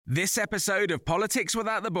This episode of Politics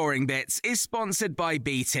Without the Boring Bits is sponsored by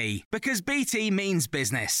BT, because BT means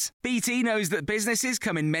business. BT knows that businesses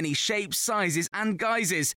come in many shapes, sizes and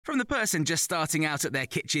guises, from the person just starting out at their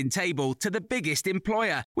kitchen table to the biggest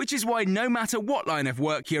employer, which is why no matter what line of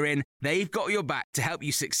work you're in, they've got your back to help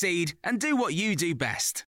you succeed and do what you do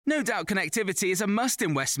best. No doubt connectivity is a must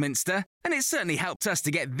in Westminster, and it's certainly helped us to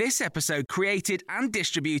get this episode created and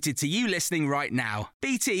distributed to you listening right now.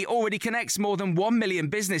 BT already connects more than 1 million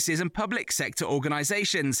businesses and public sector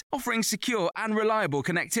organisations, offering secure and reliable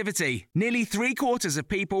connectivity. Nearly 3/4 of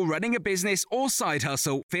people running a business or side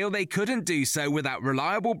hustle feel they couldn't do so without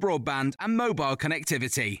reliable broadband and mobile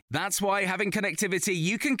connectivity. That's why having connectivity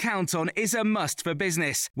you can count on is a must for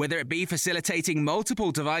business, whether it be facilitating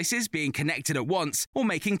multiple devices being connected at once or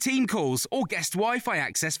making team calls or guest Wi-Fi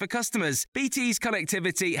access for customers. BT's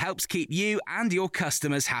connectivity helps keep you and your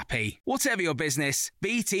customers happy. Whatever your business,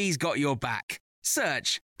 BT's got your back.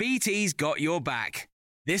 Search BT's got your back.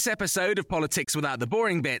 This episode of Politics Without the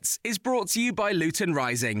Boring Bits is brought to you by Luton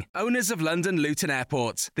Rising, owners of London Luton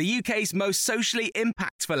Airport, the UK's most socially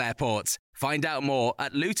impactful airport. Find out more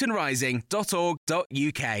at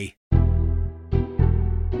lutonrising.org.uk.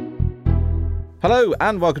 Hello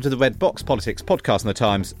and welcome to the Red Box Politics podcast on The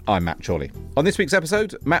Times. I'm Matt Chorley. On this week's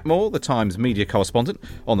episode, Matt Moore, The Times media correspondent,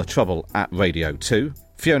 on the trouble at Radio 2.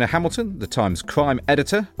 Fiona Hamilton, The Times crime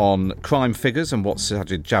editor, on crime figures and what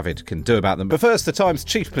Sajid Javid can do about them. But first, The Times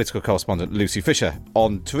chief political correspondent Lucy Fisher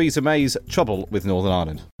on Theresa May's trouble with Northern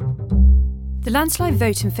Ireland. The landslide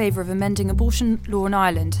vote in favour of amending abortion law in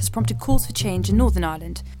Ireland has prompted calls for change in Northern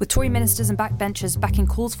Ireland. With Tory ministers and backbenchers backing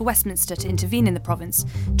calls for Westminster to intervene in the province,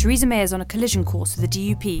 Theresa May is on a collision course with the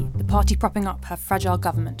DUP, the party propping up her fragile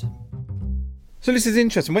government. So this is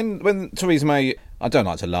interesting. When Theresa May, I don't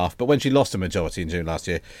like to laugh, but when she lost a majority in June last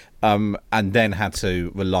year and then had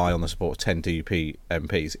to rely on the support of 10 DUP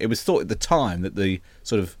MPs, it was thought at the time that the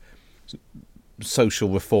sort of social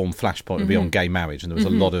reform flashpoint would be on gay marriage, and there was a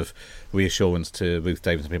lot of reassurance to Ruth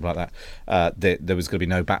Davis and people like that that there was going to be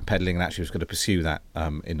no backpedalling and actually was going to pursue that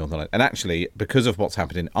in Northern Ireland. And actually, because of what's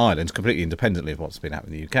happened in Ireland, completely independently of what's been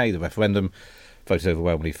happening in the UK, the referendum voted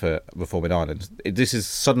overwhelmingly for reform in Ireland, this is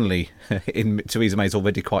suddenly, in Theresa May's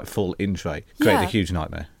already quite full in tray, created a huge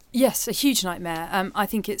nightmare. Yes, a huge nightmare. I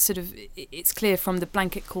think it's clear from the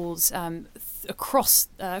blanket calls across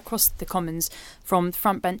the Commons from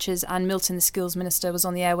front benches, and Milton, the skills minister, was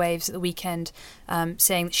on the airwaves at the weekend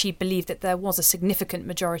saying that she believed that there was a significant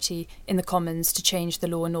majority in the Commons to change the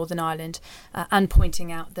law in Northern Ireland, and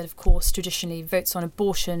pointing out that, of course, traditionally votes on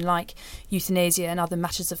abortion, like euthanasia and other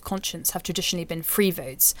matters of conscience, have traditionally been free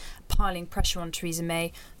votes, piling pressure on Theresa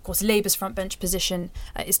May. Of course, Labour's frontbench position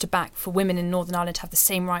is to back for women in Northern Ireland to have the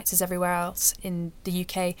same rights as everywhere else in the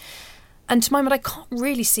UK. And to my mind, I can't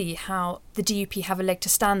really see how the DUP have a leg to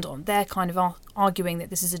stand on. They're kind of arguing that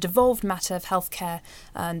this is a devolved matter of healthcare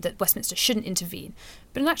and that Westminster shouldn't intervene.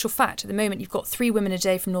 But in actual fact, at the moment, you've got 3 women a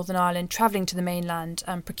day from Northern Ireland travelling to the mainland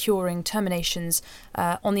and procuring terminations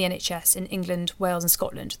on the NHS in England, Wales and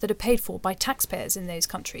Scotland that are paid for by taxpayers in those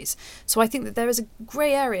countries. So I think that there is a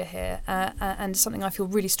grey area here and something I feel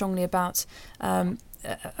really strongly about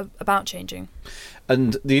changing.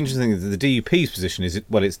 And the interesting thing is that the DUP's position is,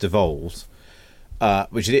 it's devolved,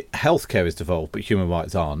 healthcare is devolved, but human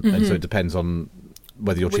rights aren't, and so it depends on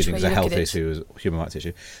whether you're treating it as a health issue or a human rights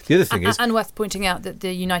issue. The other thing is... And worth pointing out that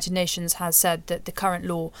the United Nations has said that the current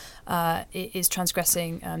law is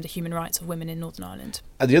transgressing the human rights of women in Northern Ireland.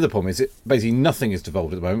 And the other problem is that basically nothing is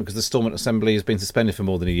devolved at the moment because the Stormont Assembly has been suspended for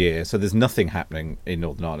more than a year, so there's nothing happening in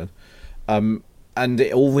Northern Ireland. And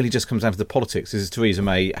it all really just comes down to the politics. This is Theresa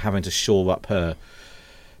May having to shore up her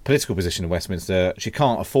political position in Westminster. She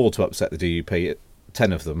can't afford to upset the DUP,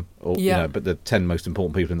 10 of them, but the 10 most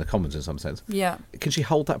important people in the Commons in some sense. Yeah. Can she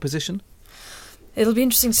hold that position? It'll be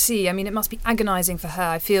interesting to see. I mean, it must be agonising for her.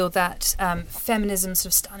 I feel that feminism, sort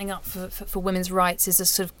of standing up for women's rights, is a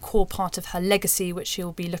sort of core part of her legacy, which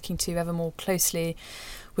she'll be looking to ever more closely,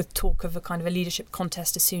 with talk of a kind of a leadership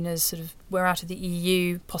contest as soon as sort of we're out of the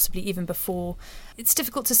EU, possibly even before. It's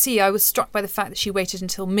difficult to see. I was struck by the fact that she waited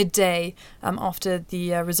until midday after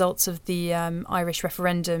the results of the Irish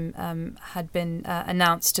referendum had been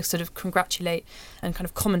announced to sort of congratulate and kind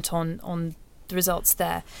of comment on the results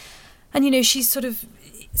there. And, she's sort of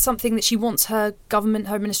something that she wants her government,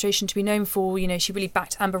 her administration to be known for. She really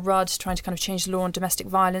backed Amber Rudd, trying to kind of change the law on domestic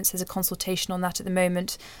violence. There's a consultation on that at the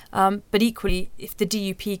moment. But equally, if the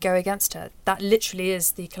DUP go against her, that literally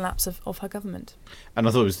is the collapse of her government. And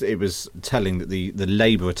I thought it was telling that the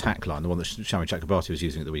Labour attack line, the one that Shami Chakrabarti was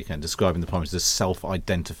using at the weekend, describing the Prime Minister as a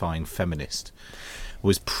self-identifying feminist,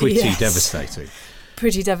 was pretty devastating.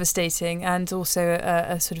 pretty devastating, and also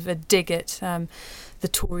a sort of a dig at the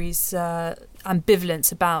Tories'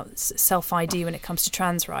 ambivalence about self-ID when it comes to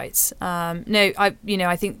trans rights. I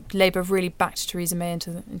think Labour have really backed Theresa May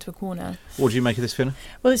into a corner. What do you make of this, Fiona?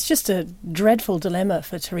 Well, it's just a dreadful dilemma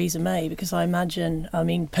for Theresa May, because I imagine,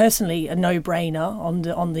 personally, a no-brainer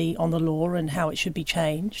on the law and how it should be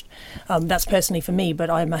changed. That's personally for me, but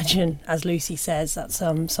I imagine, as Lucy says, that's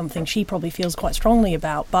something she probably feels quite strongly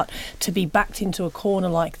about. But to be backed into a corner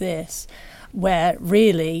like this, where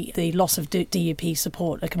really the loss of DUP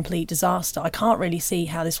support a complete disaster. I can't really see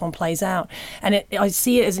how this one plays out. And I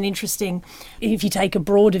see it as an interesting, if you take a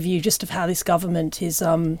broader view just of how this government is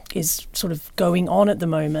sort of going on at the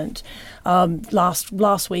moment.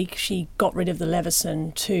 Last week she got rid of the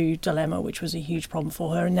Leveson 2 dilemma, which was a huge problem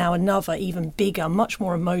for her, and now another even bigger, much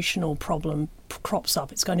more emotional problem crops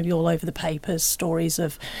up. It's going to be all over the papers,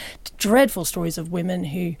 dreadful stories of women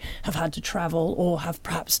who have had to travel or have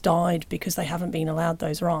perhaps died because they haven't been allowed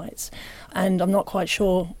those rights. And I'm not quite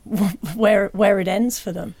sure where it ends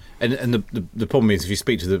for them. And the problem is, if you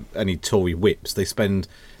speak to any Tory whips, they spend...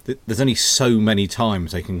 There's only so many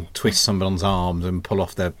times they can twist someone's arms and pull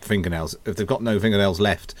off their fingernails. If they've got no fingernails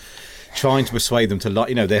left, trying to persuade them to...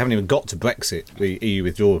 they haven't even got to Brexit, the EU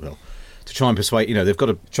withdrawal bill. To try and persuade, they've got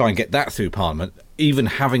to try and get that through Parliament. Even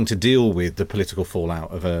having to deal with the political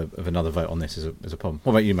fallout of another vote on this is a problem.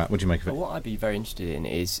 What about you, Matt? What do you make of it? Well, what I'd be very interested in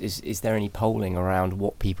is there any polling around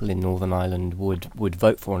what people in Northern Ireland would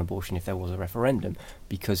vote for an abortion if there was a referendum?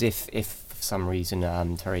 Because if for some reason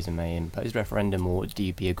Theresa May imposed a referendum or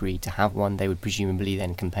DUP agreed to have one, they would presumably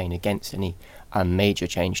then campaign against any major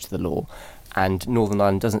change to the law. And Northern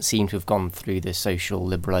Ireland doesn't seem to have gone through the social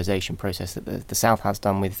liberalisation process that the South has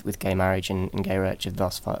done with gay marriage and gay rights over the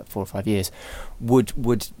last 4 or 5 years. Would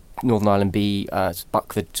Northern Ireland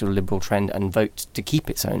buck the sort of liberal trend and vote to keep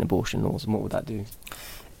its own abortion laws, and what would that do?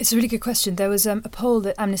 It's a really good question. There was a poll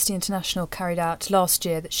that Amnesty International carried out last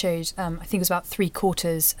year that showed, I think it was about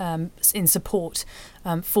 3/4 in support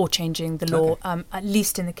for changing the law, at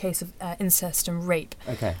least in the case of incest and rape.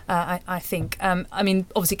 Okay. I think.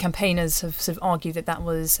 Obviously campaigners have sort of argued that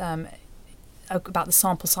was about the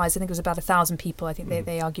sample size. I think it was about 1,000 people. I think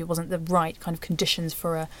they argue it wasn't the right kind of conditions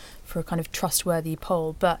for a kind of trustworthy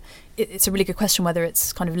poll. But it's a really good question whether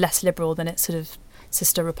it's kind of less liberal than its sort of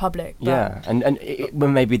sister republic. Yeah, and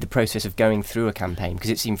maybe the process of going through a campaign, because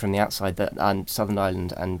it seemed from the outside that Southern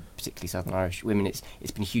Ireland and particularly Southern Irish women, it's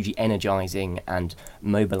been hugely energising and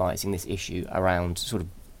mobilising this issue around sort of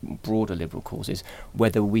broader liberal causes,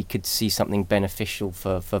 whether we could see something beneficial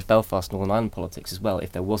for Belfast, Northern Ireland politics as well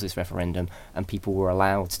if there was this referendum and people were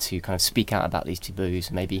allowed to kind of speak out about these taboos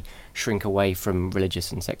and maybe shrink away from religious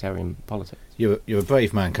and sectarian politics. You're a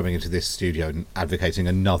brave man coming into this studio and advocating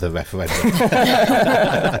another referendum.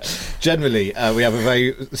 Generally, we have a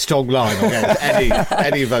very strong line against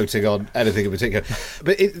any voting on anything in particular.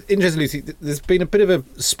 But interestingly, there's been a bit of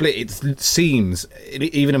a split, it seems,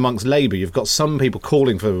 even amongst Labour. You've got some people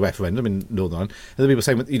calling for a referendum in Northern Ireland, and other people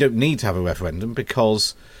saying that you don't need to have a referendum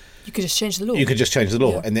because... You could just change the law. You could just change the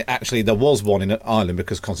law. Yeah. And actually, there was one in Ireland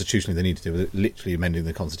because constitutionally they needed to do with it, literally amending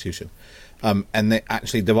the constitution. And there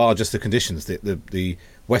are just the conditions that the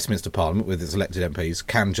Westminster Parliament, with its elected MPs,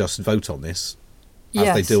 can just vote on this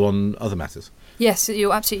as they do on other matters. Yes,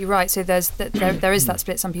 you're absolutely right. So there is that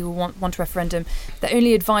split. Some people want a referendum. They're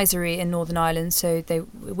only advisory in Northern Ireland, so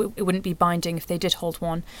it wouldn't be binding if they did hold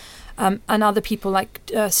one. And other people like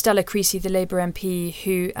Stella Creasy, the Labour MP,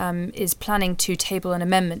 who is planning to table an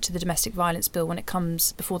amendment to the domestic violence bill when it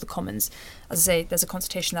comes before the Commons. As I say, there's a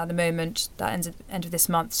consultation at the moment that ends at the end of this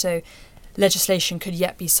month, so legislation could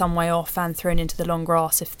yet be some way off and thrown into the long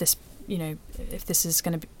grass if this is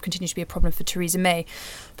going to continue to be a problem for Theresa May.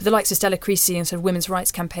 But the likes of Stella Creasy and sort of women's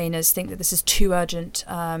rights campaigners think that this is too urgent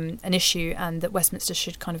an issue and that Westminster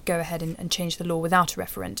should kind of go ahead and change the law without a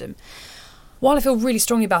referendum. While I feel really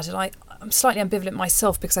strongly about it, I'm slightly ambivalent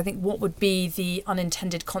myself, because I think what would be the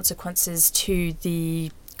unintended consequences to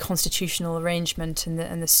the constitutional arrangement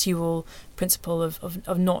and the Sewell principle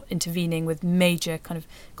of not intervening with major kind of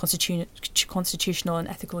constitutional and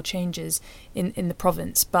ethical changes in the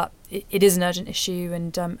province. But it is an urgent issue,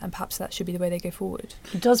 and perhaps that should be the way they go forward.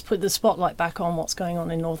 It does put the spotlight back on what's going on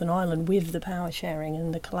in Northern Ireland with the power sharing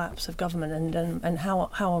and the collapse of government, and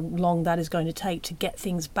how long that is going to take to get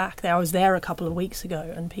things back there. I was there a couple of weeks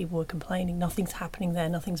ago and people were complaining nothing's happening there,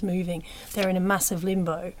 nothing's moving. They're in a massive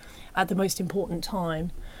limbo at the most important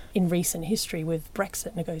time in recent history with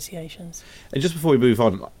Brexit negotiations. And just before we move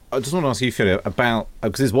on, I just want to ask you, Fiona, about,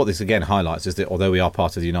 because what this again highlights is that although we are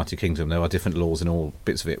part of the United Kingdom, there are different laws in all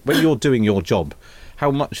bits of it. When you're doing your job,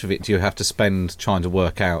 how much of it do you have to spend trying to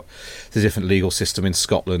work out the different legal system in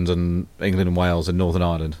Scotland and England and Wales and Northern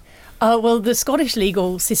Ireland? Well, the Scottish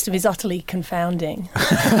legal system is utterly confounding.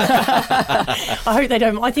 I hope they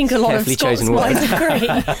don't. I think a lot of Scots might agree.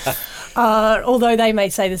 Although they may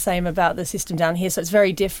say the same about the system down here, so it's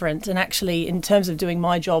very different. And actually, in terms of doing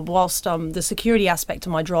my job, whilst the security aspect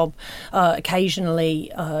of my job,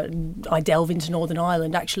 occasionally I delve into Northern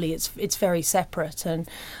Ireland, actually it's very separate. And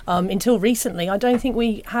until recently, I don't think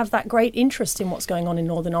we have that great interest in what's going on in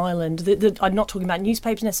Northern Ireland. I'm not talking about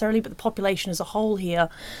newspapers necessarily, but the population as a whole here.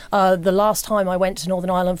 The last time I went to Northern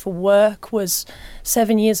Ireland for work was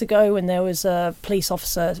 7 years ago, when there was a police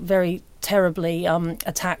officer very terribly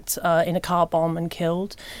attacked in a car bomb and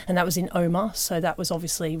killed, and that was in Omagh, so that was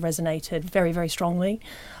obviously resonated very, very strongly.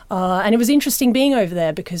 And it was interesting being over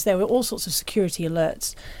there because there were all sorts of security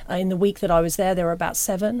alerts. In the week that I was there were about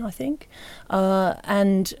 7, I think,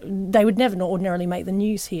 and they would never ordinarily make the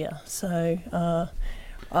news here, so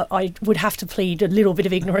I would have to plead a little bit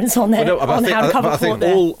of ignorance on that. Well, no, how to cover I think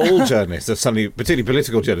all journalists have suddenly, particularly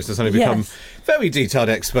political journalists, have suddenly become very detailed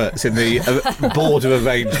experts in the border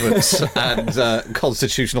arrangements and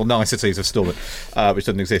constitutional niceties of Stormont, which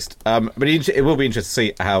doesn't exist. But it will be interesting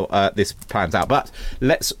to see how this pans out. But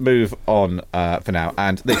let's move on for now.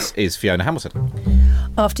 And this is Fiona Hamilton.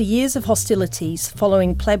 After years of hostilities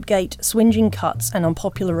following plebgate, swinging cuts and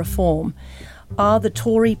unpopular reform, are the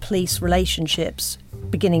Tory police relationships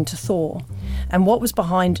beginning to thaw? And what was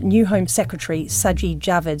behind new Home Secretary Sajid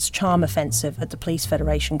Javid's charm offensive at the Police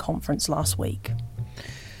Federation conference last week?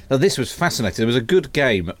 Now, this was fascinating. There was a good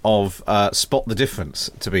game of spot the difference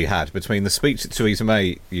to be had between the speech that Theresa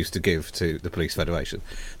May used to give to the Police Federation,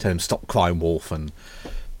 tell him stop crying wolf and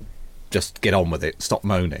just get on with it, stop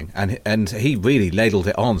moaning, and he really ladled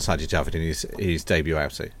it on, Sajid Javid, in his debut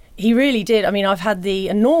outing. He really did. I mean, I've had the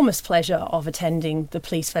enormous pleasure of attending the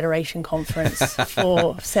Police Federation conference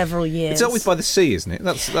for several years. It's always by the sea, isn't it?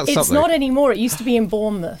 That's it's something. Not anymore. It used to be in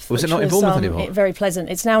Bournemouth. Was it not in Bournemouth anymore? Very pleasant.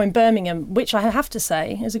 It's now in Birmingham, which I have to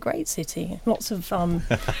say is a great city. Lots of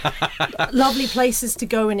lovely places to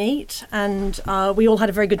go and eat, and we all had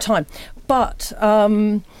a very good time. But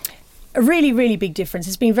a really, really big difference.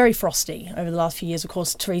 It's been very frosty over the last few years. Of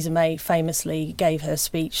course, Theresa May famously gave her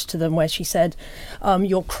speech to them where she said,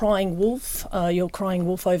 you're crying wolf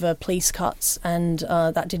over police cuts, and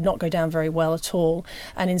that did not go down very well at all.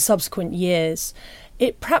 And in subsequent years,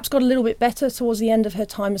 it perhaps got a little bit better towards the end of her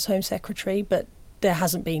time as Home Secretary, but there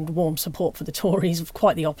hasn't been warm support for the Tories,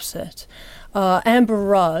 quite the opposite. Amber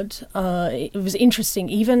Rudd, it was interesting,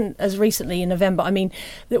 even as recently in November. I mean,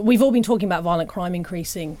 we've all been talking about violent crime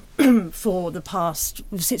increasing for the past,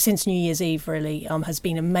 since New Year's Eve really, has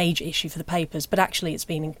been a major issue for the papers, but actually it's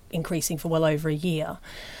been increasing for well over a year.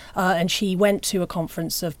 And she went to a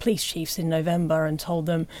conference of police chiefs in November and told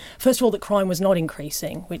them, first of all, that crime was not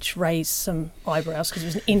increasing, which raised some eyebrows because it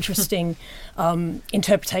was an interesting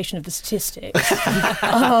interpretation of the statistics.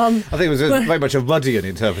 I think it was very much a Ruddian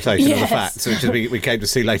interpretation of the facts, which we came to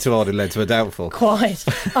see later on and led to a doubtful. Quite.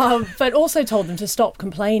 But also told them to stop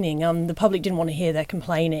complaining. The public didn't want to hear their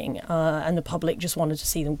complaining, and the public just wanted to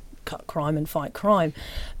see them cut crime and fight crime.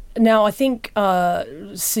 Now, I think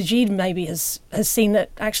Sajid maybe has seen that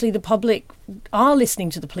actually the public are listening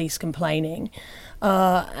to the police complaining,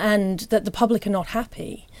 and that the public are not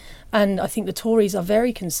happy. And I think the Tories are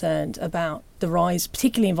very concerned about the rise,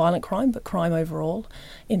 particularly in violent crime, but crime overall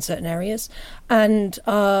in certain areas. And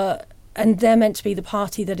they're meant to be the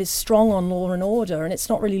party that is strong on law and order, and it's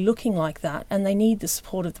not really looking like that. And they need the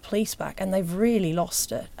support of the police back, and they've really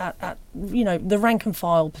lost it at the rank and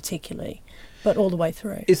file particularly, but all the way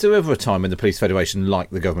through. Is there ever a time when the Police Federation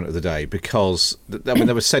liked the government of the day? Because, I mean,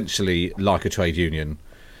 they're essentially like a trade union,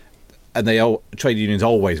 and trade unions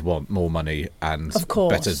always want more money and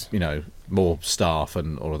better, more staff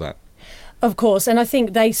and all of that. Of course, and I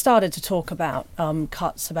think they started to talk about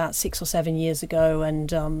cuts about 6 or 7 years ago, and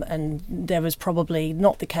there was probably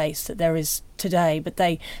not the case that there is today, but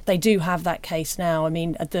they do have that case now. I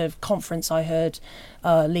mean, at the conference I heard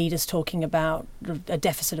leaders talking about a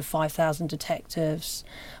deficit of 5,000 detectives,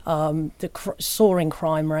 the soaring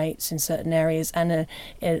crime rates in certain areas, and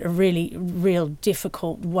a really real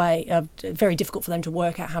difficult way, very difficult for them to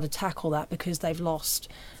work out how to tackle that because they've lost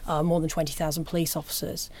more than 20,000 police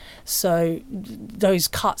officers. So those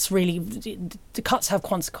cuts really, the cuts have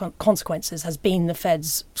consequences, has been the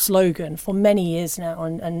Fed's slogan for many years now,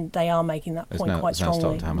 and they are making that point quite strongly.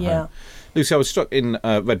 Starting to hammer home. Lucy, I was struck in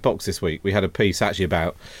Red Box this week. We had a piece actually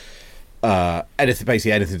about anything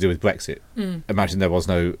to do with Brexit. Imagine there was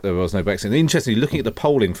no Brexit. And interestingly, looking at the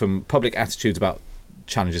polling from public attitudes about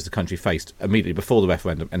challenges the country faced immediately before the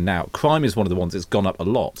referendum and now, crime is one of the ones that's gone up a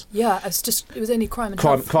lot. Yeah, it was only crime and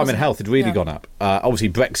health. Crime and health had really gone up. Obviously,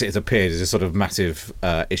 Brexit has appeared as a sort of massive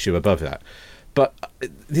issue above that. But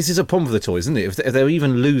this is a problem for the Tories, isn't it? If they're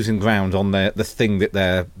even losing ground on the thing that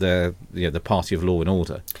they're the party of law and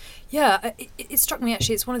order. Yeah, it struck me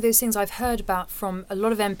actually. It's one of those things I've heard about from a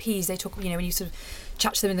lot of MPs. They talk, when you sort of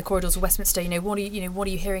chat to them in the corridors of Westminster. What are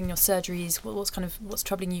you hearing in your surgeries? What's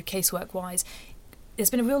troubling you casework wise? There's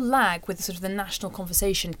been a real lag with sort of the national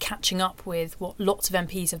conversation catching up with what lots of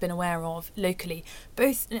MPs have been aware of locally,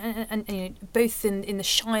 both both in the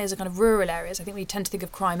shires or kind of rural areas. I think we tend to think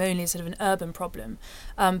of crime only as sort of an urban problem,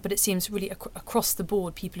 but it seems really across the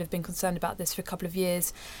board people have been concerned about this for a couple of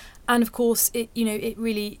years. And of course, it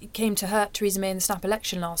really came to hurt Theresa May in the snap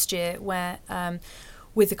election last year, where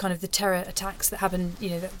with the kind of the terror attacks that happened,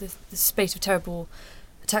 the spate of terrible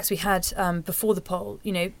attacks we had before the poll,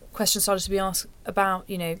 questions started to be asked about,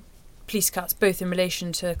 police cuts, both in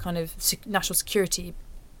relation to kind of national security,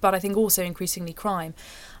 but I think also increasingly crime.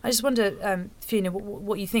 I just wonder, Fiona,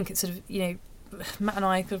 what you think. It's sort of, Matt and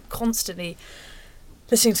I are constantly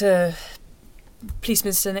listening to Police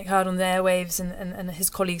Minister Nick Hurd on the airwaves and his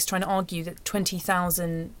colleagues trying to argue that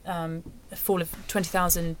 20,000 fall of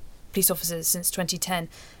 20,000 police officers since 2010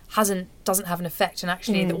 doesn't have an effect, and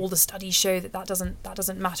actually all the studies show that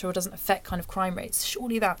doesn't matter or doesn't affect kind of crime rates.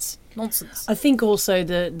 Surely that's nonsense. I think also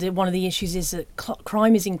the one of the issues is that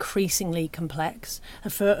crime is increasingly complex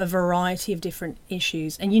for a variety of different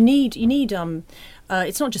issues, and you need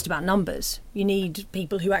it's not just about numbers. You need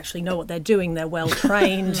people who actually know what they're doing. They're well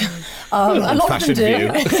trained. A lot of them do.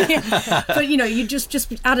 But you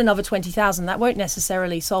just add another 20,000. That won't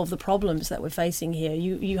necessarily solve the problems that we're facing here.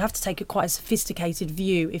 You have to take quite a sophisticated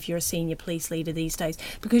view if you're a senior police leader these days,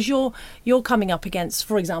 because you're coming up against,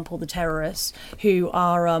 for example, the terrorists, who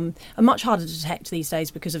are much harder to detect these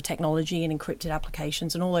days because of technology and encrypted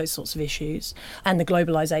applications and all those sorts of issues, and the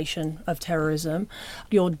globalisation of terrorism.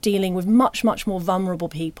 You're dealing with much more vulnerable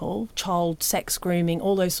people, child sex grooming,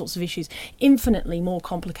 all those sorts of issues, infinitely more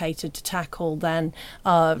complicated to tackle than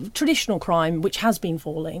traditional crime, which has been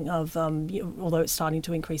falling, although it's starting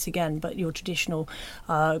to increase again, but your traditional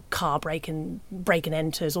car break and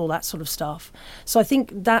enters, all that sort of stuff. So I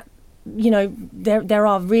think that there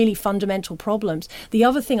are really fundamental problems. The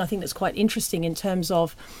other thing I think that's quite interesting in terms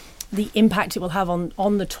of the impact it will have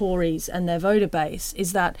on the Tories and their voter base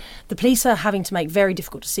is that the police are having to make very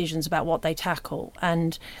difficult decisions about what they tackle,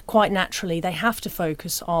 and quite naturally they have to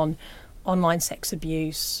focus on online sex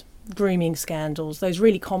abuse, grooming scandals, those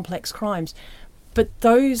really complex crimes. But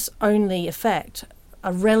those only affect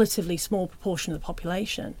a relatively small proportion of the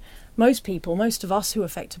population. Most of us who are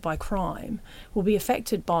affected by crime will be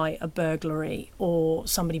affected by a burglary or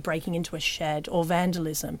somebody breaking into a shed or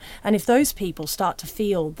vandalism. And if those people start to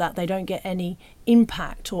feel that they don't get any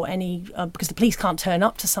impact or any, because the police can't turn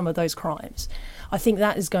up to some of those crimes, I think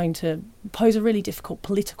that is going to pose a really difficult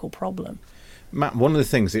political problem. Matt, one of the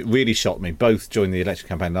things that really shocked me, both during the election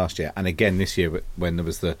campaign last year and again this year when there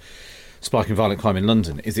was the spike in violent crime in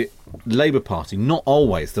London, is it Labour Party, not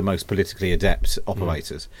always the most politically adept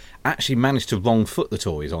operators, actually managed to wrong foot the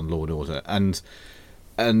Tories on law and order. And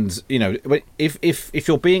if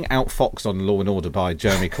you're being outfoxed on law and order by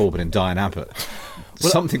Jeremy Corbyn and Diane Abbott,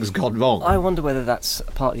 something's gone wrong. I wonder whether that's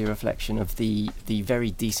partly a reflection of the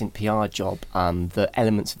very decent PR job that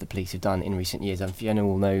elements of the police have done in recent years. And Fiona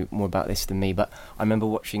will know more about this than me, but I remember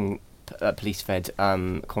watching police-fed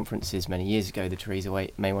conferences many years ago, the Theresa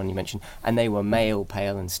May one you mentioned, and they were male,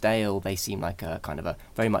 pale and stale. They seemed like a kind of a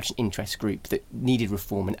very much an interest group that needed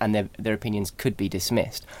reform, and their opinions could be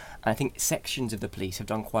dismissed. And I think sections of the police have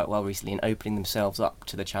done quite well recently in opening themselves up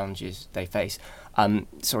to the challenges they face.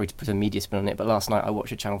 Sorry to put a media spin on it, but last night I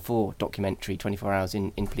watched a Channel 4 documentary, 24 Hours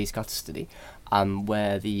in Police Custody,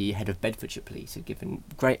 where the head of Bedfordshire Police had given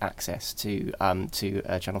great access to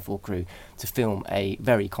a Channel 4 crew to film a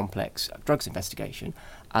very complex drugs investigation.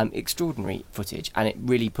 Extraordinary footage, and it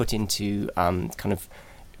really put into kind of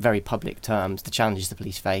very public terms the challenges the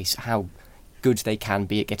police face, how good they can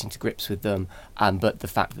be at getting to grips with them, but the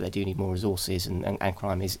fact that they do need more resources and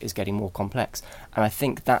crime is getting more complex. And I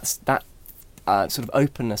think that sort of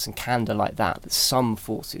openness and candour like that some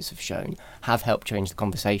forces have shown have helped change the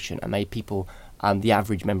conversation and made people, the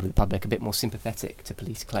average member of the public, a bit more sympathetic to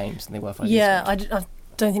police claims than they were 5 years ago.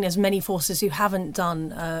 don't think there's many forces who haven't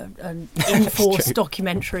done an in-force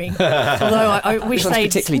documentary. Although I wish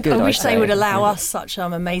they would allow us such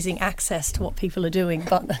amazing access to what people are doing,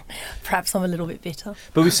 but perhaps I'm a little bit bitter.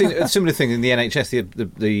 But we've seen a similar thing in the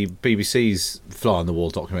NHS, the BBC's Fly on the Wall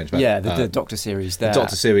documentary. The Doctor series there. The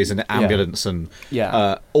Doctor series and Ambulance and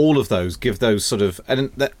all of those give those sort of...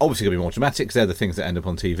 And they're obviously going to be more dramatic because they're the things that end up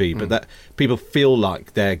on TV, but that people feel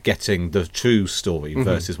like they're getting the true story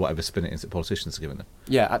versus whatever spin it is that politicians are giving them.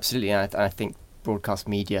 Yeah, absolutely. And I think broadcast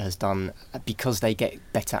media has done, because they get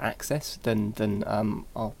better access than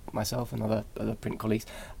myself and other print colleagues.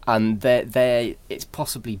 It's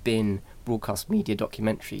possibly been broadcast media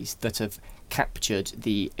documentaries that have captured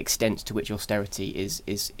the extent to which austerity is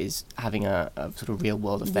having a sort of real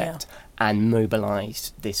world effect, and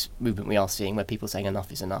mobilised this movement we are seeing, where people are saying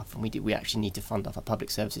enough is enough, and we actually need to fund our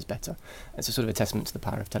public services better. It's a sort of a testament to the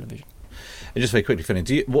power of television. And just very quickly, Fiona,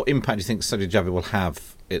 what impact do you think Sajid Javid will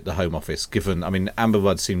have at the Home Office, given, I mean, Amber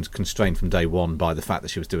Rudd seemed constrained from day one by the fact that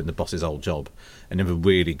she was doing the boss's old job and never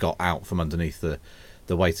really got out from underneath the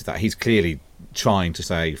weight of that. He's clearly trying to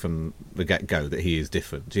say from the get-go that he is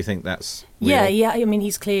different. Do you think that's real? Yeah. I mean,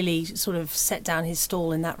 he's clearly sort of set down his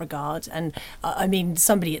stall in that regard. And I mean,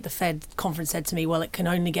 somebody at the Fed conference said to me, well, it can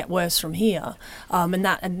only get worse from here.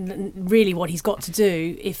 And really what he's got to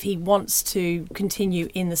do, if he wants to continue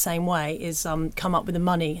in the same way, is come up with the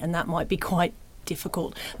money, and that might be quite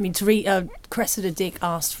difficult. I mean, Cressida Dick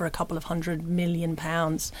asked for £200 million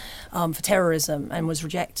for terrorism and was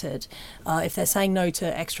rejected. If they're saying no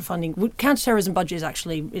to extra funding, counter-terrorism budget is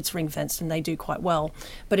actually, it's ring-fenced and they do quite well.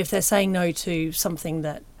 But if they're saying no to something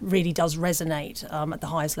that really does resonate at the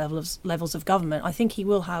highest levels of government, I think he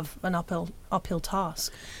will have an uphill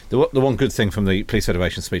task. The one good thing from the Police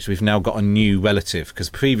Federation speech, we've now got a new relative, because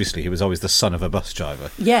previously he was always the son of a bus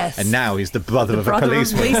driver. Yes. And now he's the brother of a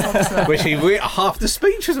policeman. Officer. Which half the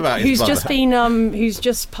speech was about his brother. Who's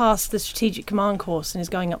just passed the Strategic Command course and is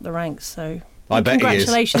going up the ranks, so... I bet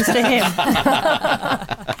congratulations to him.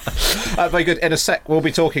 Very good. In a sec, we'll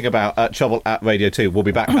be talking about trouble at Radio 2. We'll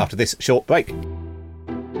be back after this short break.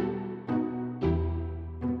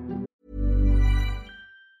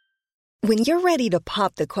 When you're ready to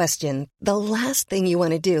pop the question, the last thing you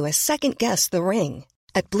want to do is second-guess the ring.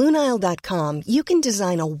 At BlueNile.com, you can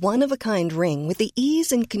design a one-of-a-kind ring with the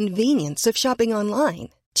ease and convenience of shopping online.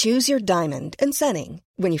 Choose your diamond and setting.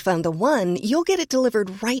 When you find the one, you'll get it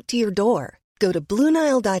delivered right to your door. Go to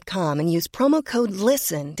BlueNile.com and use promo code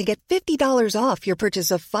LISTEN to get $50 off your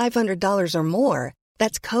purchase of $500 or more.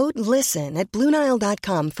 That's code LISTEN at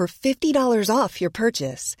BlueNile.com for $50 off your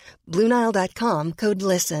purchase. BlueNile.com, code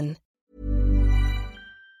LISTEN.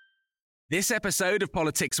 This episode of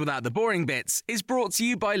Politics Without the Boring Bits is brought to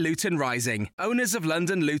you by Luton Rising, owners of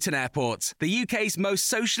London Luton Airport, the UK's most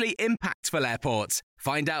socially impactful airport.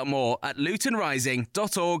 Find out more at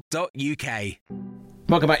lutonrising.org.uk.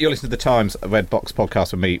 Welcome back. You're listening to the Times Red Box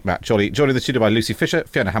podcast with me, Matt Jolly. Joining the studio by Lucy Fisher,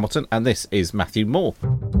 Fiona Hamilton, and this is Matthew Moore.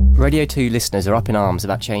 Radio 2 listeners are up in arms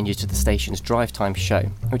about changes to the station's drive time show,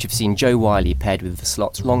 which have seen Jo Whiley paired with the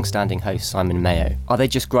slot's long-standing host Simon Mayo. Are they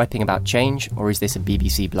just griping about change, or is this a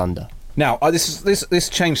BBC blunder? Now, this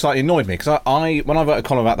change slightly annoyed me, because when I wrote a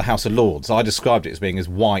column about the House of Lords, I described it as being as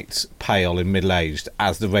white, pale and middle-aged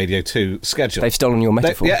as the Radio 2 schedule. They've stolen your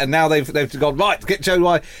metaphor. And now they've gone, right, get Jo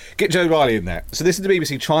Whiley in there. So this is the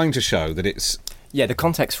BBC trying to show that it's... Yeah, the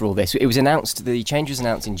context for all this, it was announced, the change was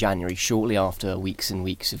announced in January, shortly after weeks and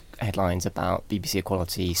weeks of headlines about BBC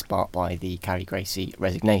equality sparked by the Carrie Gracie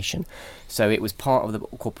resignation. So it was part of the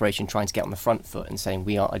corporation trying to get on the front foot and saying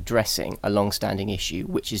we are addressing a long-standing issue,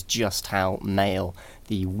 which is just how male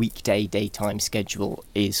the weekday daytime schedule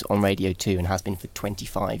is on Radio 2 and has been for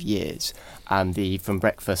 25 years. From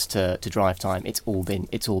breakfast to drive time, it's all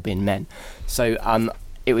been men. So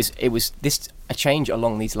it was a change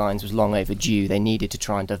along these lines was long overdue. They needed to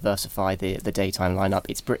try and diversify the daytime lineup.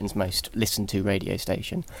 It's Britain's most listened to radio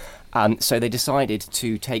station. So they decided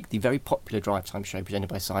to take the very popular drive time show presented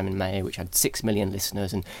by Simon Mayo, which had 6 million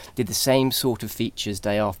listeners and did the same sort of features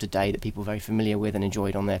day after day that people were very familiar with and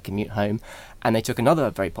enjoyed on their commute home. And they took another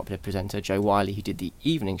very popular presenter, Jo Whiley, who did the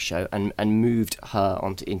evening show, and moved her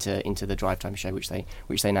into the drive time show, which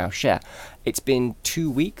they now share. It's been 2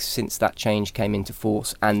 weeks since that change came into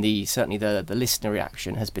force, and certainly the listener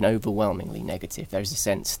reaction has been overwhelmingly negative. There is a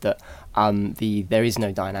sense that there is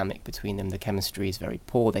no dynamic between them. The chemistry is very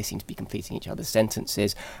poor. They seem to be completing each other's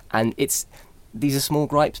sentences, and these are small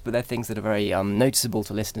gripes, but they're things that are very noticeable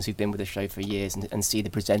to listeners who've been with the show for years and see the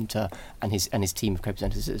presenter and his team of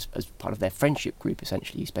co-presenters as part of their friendship group.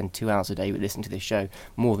 Essentially, you spend 2 hours a day listening to this show,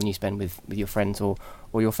 more than you spend with your friends or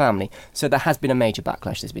your family. So there has been a major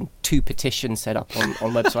backlash. There's been 2 petitions set up on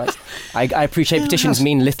websites. I appreciate petitions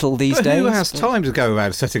mean little these days. Who has time to go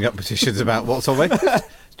around setting up petitions about what's on there?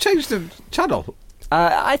 Change the channel.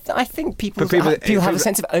 I think people have a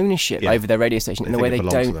sense of ownership over their radio station in the way they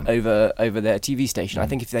don't over their TV station. I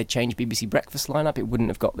think if they changed BBC Breakfast lineup, it wouldn't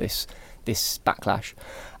have got this backlash.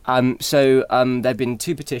 So there have been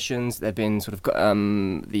 2 petitions. There have been sort of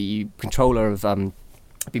the controller of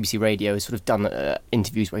BBC Radio has sort of done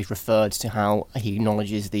interviews where he's referred to how he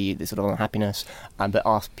acknowledges the sort of unhappiness, but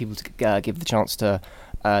asked people to give the chance to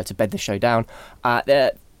bed the show down.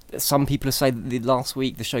 Some people have said that last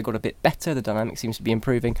week the show got a bit better, the dynamic seems to be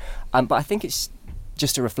improving, but I think it's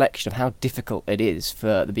just a reflection of how difficult it is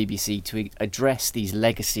for the BBC to address these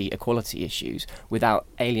legacy equality issues without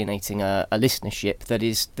alienating a listenership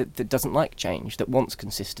that doesn't like change, that wants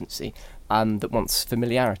consistency, that wants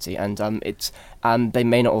familiarity, and they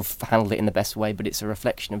may not have handled it in the best way, but it's a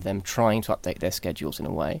reflection of them trying to update their schedules in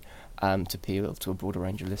a way to appeal to a broader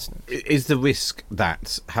range of listeners. Is the risk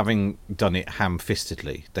that, having done it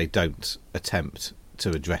ham-fistedly, they don't attempt to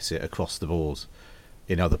address it across the board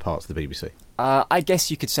in other parts of the BBC? I guess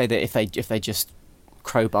you could say that if they just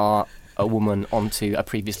crowbar a woman onto a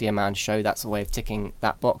previously a man show, that's a way of ticking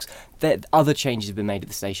that box. Other changes have been made at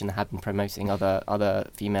the station that have been promoting other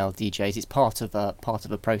female DJs. It's part of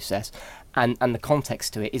a process, and the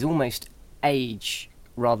context to it is almost age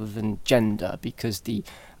rather than gender, because the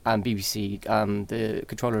BBC, the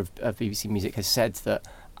controller of BBC Music has said that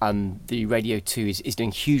the Radio 2 is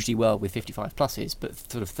doing hugely well with 55 pluses, but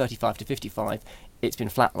sort of 35 to 55, it's been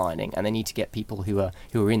flatlining, and they need to get people who are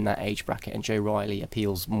in that age bracket. And Joe Riley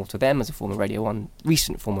appeals more to them as a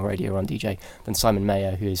recent former Radio 1 DJ than Simon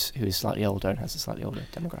Mayo, who is slightly older and has a slightly older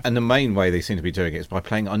demographic. And the main way they seem to be doing it is by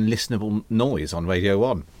playing unlistenable noise on Radio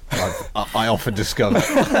 1. I often discover.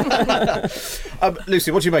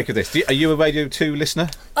 Lucy, what do you make of this? Are you a Radio 2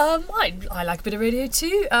 listener? I like a bit of Radio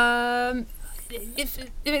 2. It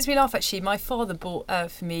makes me laugh, actually. My father bought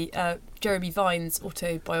for me Jeremy Vine's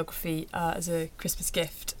autobiography as a Christmas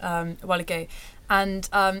gift a while ago, and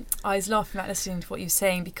I was laughing about listening to what you were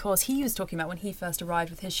saying, because he was talking about when he first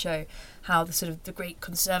arrived with his show, how the great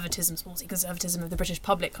conservatism, sporty conservatism of the British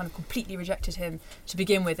public kind of completely rejected him to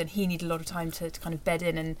begin with, and he needed a lot of time to kind of bed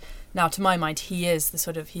in. And now, to my mind, he is the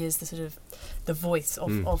voice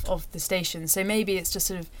of the station. So maybe it's just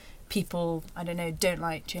sort of people, I don't know, don't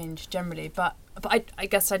like change generally, but I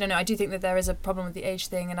guess, I don't know, I do think that there is a problem with the age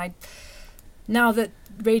thing, and now that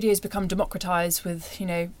radio's become democratised with,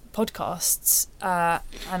 podcasts,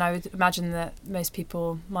 and I would imagine that most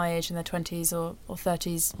people my age in their 20s or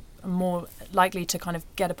 30s are more likely to kind of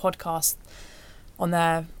get a podcast on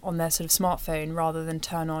their sort of smartphone rather than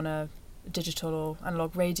turn on a digital or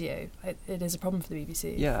analogue radio. It is a problem for the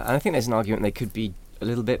BBC. Yeah, and I think there's an argument they could be a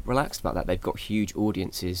little bit relaxed about that. They've got huge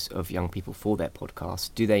audiences of young people for their podcasts.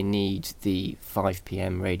 Do they need the 5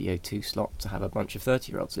 p.m. Radio 2 slot to have a bunch of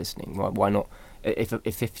 30-year-olds listening? Why not? If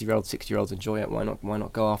 50-year-olds, 60-year-olds enjoy it, why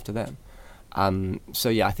not go after them? So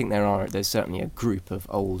yeah, I think there's certainly a group of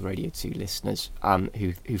old Radio 2 listeners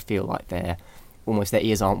who feel like their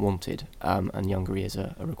ears aren't wanted, and younger ears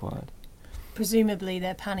are required. Presumably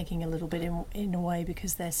they're panicking a little bit in a way,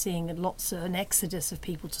 because they're seeing an exodus of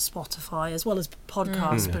people to Spotify as well as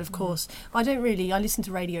podcasts. But of course, I listen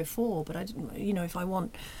to Radio 4, but I didn't, if I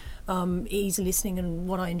want easy listening and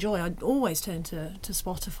what I enjoy, I'd always turn to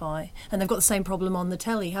Spotify. And they've got the same problem on the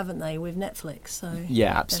telly, haven't they, with Netflix? So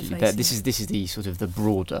yeah, absolutely. This is the sort of the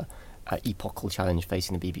broader epochal challenge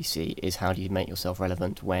facing the BBC, is how do you make yourself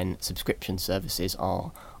relevant when subscription services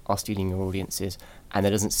are stealing your audiences, and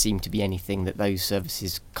there doesn't seem to be anything that those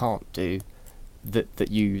services can't do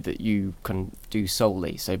that you can do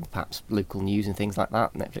solely. So perhaps local news and things like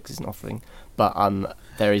that Netflix isn't offering, but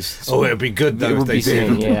there is. It would be good though if they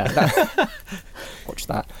did. Yeah, watch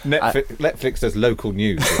that. Netflix does local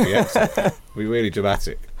news. It'd be really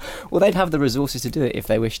dramatic. Well, they'd have the resources to do it if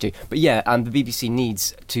they wish to. But yeah, the BBC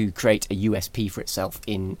needs to create a USP for itself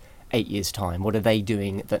in 8 years' time. What are they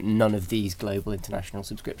doing that none of these global international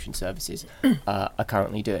subscription services are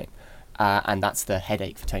currently doing? And that's the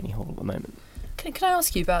headache for Tony Hall at the moment. Can I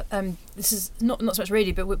ask you about, this is not so much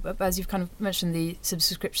radio, but as you've kind of mentioned the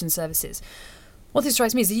subscription services, what this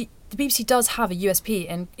strikes me is the BBC does have a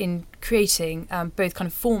USP in creating both kind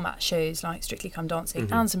of format shows like Strictly Come Dancing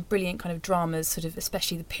and some brilliant kind of dramas, sort of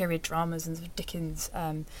especially the period dramas and sort of Dickens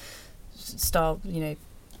style,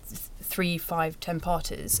 3, 5, 10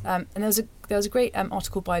 parters. And there was a great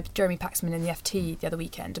article by Jeremy Paxman in the FT the other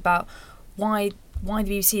weekend about why the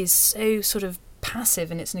BBC is so sort of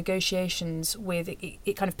passive in its negotiations with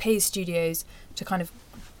it kind of pays studios to kind of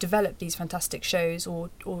develop these fantastic shows or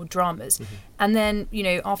dramas, and then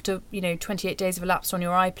after 28 days have elapsed on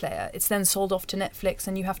your iPlayer, it's then sold off to Netflix,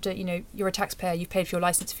 and you have to you're a taxpayer, you've paid for your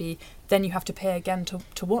license fee, then you have to pay again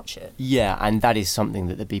to watch it. Yeah, and that is something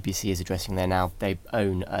that the BBC is addressing there now. They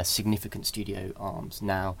own a significant studio arms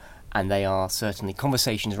now, and they are certainly,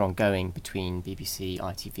 conversations are ongoing between BBC,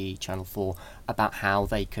 ITV, Channel 4 about how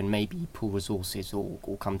they can maybe pool resources or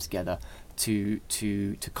come together to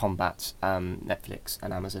combat Netflix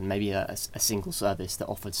and Amazon. Maybe a single service that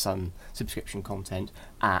offered some subscription content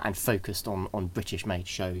and focused on British-made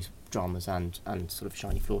shows, dramas and sort of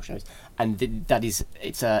shiny floor shows. And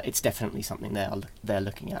it's definitely something they're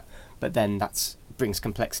looking at. But then that brings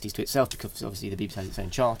complexities to itself, because obviously the BBC has its own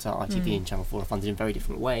charter. ITV and Channel 4 are funded in very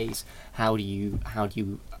different ways. How do you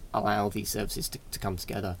allow these services to come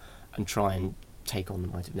together and try and take on the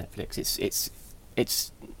might of Netflix?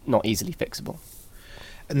 It's not easily fixable.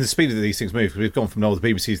 And the speed of these things move, because we've gone from, the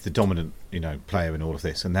BBC is the dominant, player in all of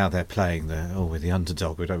this, and now they're playing we're the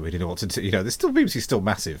underdog, we don't really know what to do. BBC's still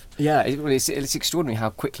massive. Yeah, it's extraordinary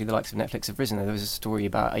how quickly the likes of Netflix have risen. There was a story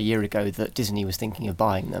about a year ago that Disney was thinking of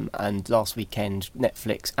buying them, and last weekend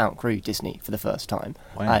Netflix outgrew Disney for the first time.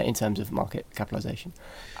 Wow. In terms of market capitalisation.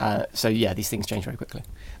 So yeah, these things change very quickly.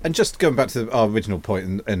 And just going back to our original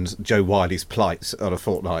point and Joe Wiley's plight on a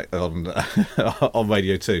fortnight on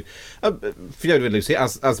Radio 2, Fiona and Lucy,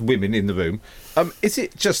 as women in the room, is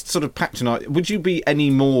it just sort of patronising? Would you be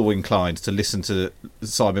any more inclined to listen to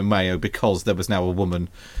Simon Mayo because there was now a woman,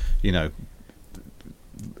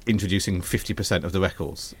 introducing 50% of the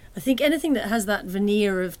records? I think anything that has that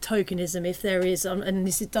veneer of tokenism, if there is, and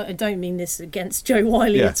this is, I don't mean this against Joe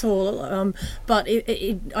Wiley at all, but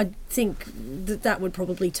I think that would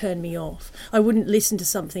probably turn me off. I wouldn't listen to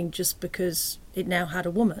something just because it now had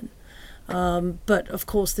a woman. But of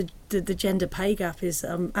course, the gender pay gap is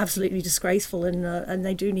absolutely disgraceful, and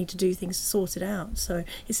they do need to do things to sort it out. So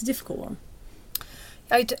it's a difficult one.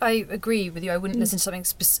 I agree with you. I wouldn't listen to something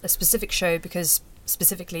a specific show because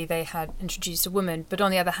specifically they had introduced a woman. But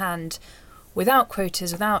on the other hand, without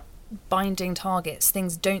quotas, without binding targets,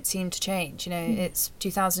 things don't seem to change. It's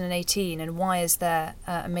 2018, and why is there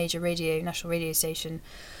a major national radio station,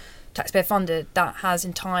 taxpayer funded, that has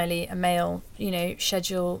entirely a male,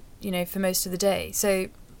 schedule, for most of the day? So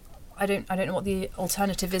I don't know what the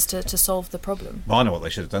alternative is to solve the problem. Well, I know what they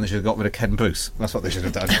should have done. They should have got rid of Ken Bruce. That's what they should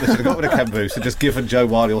have done. They should have got rid of Ken Bruce and just given Joe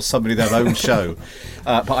Wiley or somebody their own show.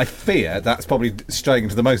 But I fear that's probably straying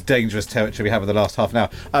into the most dangerous territory we have in the last half an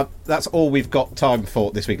hour. That's all we've got time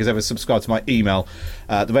for this week. As ever, subscribe to my email,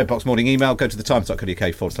 the Red Box morning email. Go to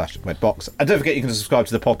thetimes.co.uk/redbox. And don't forget you can subscribe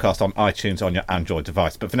to the podcast on iTunes on your Android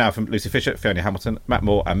device. But for now, from Lucy Fisher, Fiona Hamilton, Matt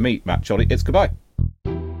Moore and me, Matt Jolly, it's goodbye.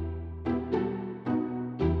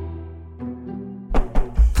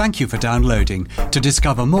 Thank you for downloading. To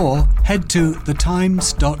discover more, head to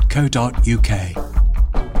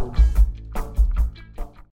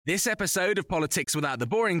thetimes.co.uk. This episode of Politics Without the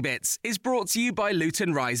Boring Bits is brought to you by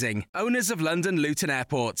Luton Rising, owners of London Luton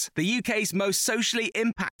Airport, the UK's most socially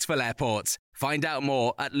impactful airport. Find out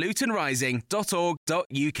more at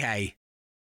lutonrising.org.uk.